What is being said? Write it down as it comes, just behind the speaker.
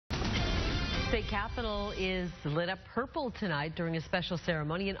State Capitol is lit up purple tonight during a special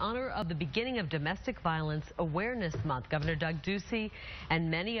ceremony in honor of the beginning of Domestic Violence Awareness Month. Governor Ducey and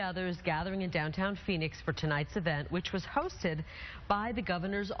many others gathering in downtown Phoenix for tonight's event, which was hosted by the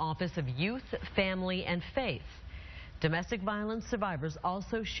Governor's Office of Youth, Family, and Faith. Domestic violence survivors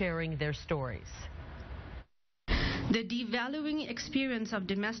also sharing their stories. The devaluing experience of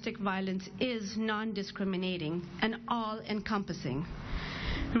domestic violence is non-discriminating and all-encompassing,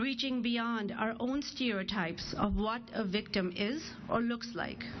 reaching beyond our own stereotypes of what a victim is or looks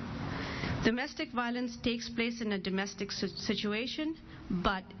like. Domestic violence takes place in a domestic situation,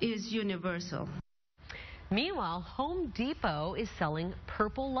 but is universal. Meanwhile, Home Depot is selling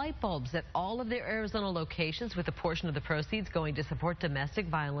purple light bulbs at all of their Arizona locations, with a portion of the proceeds going to support domestic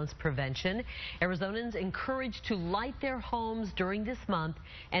violence prevention. Arizonans encouraged to light their homes during this month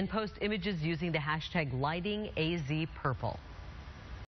and post images using the hashtag #LightingAZPurple.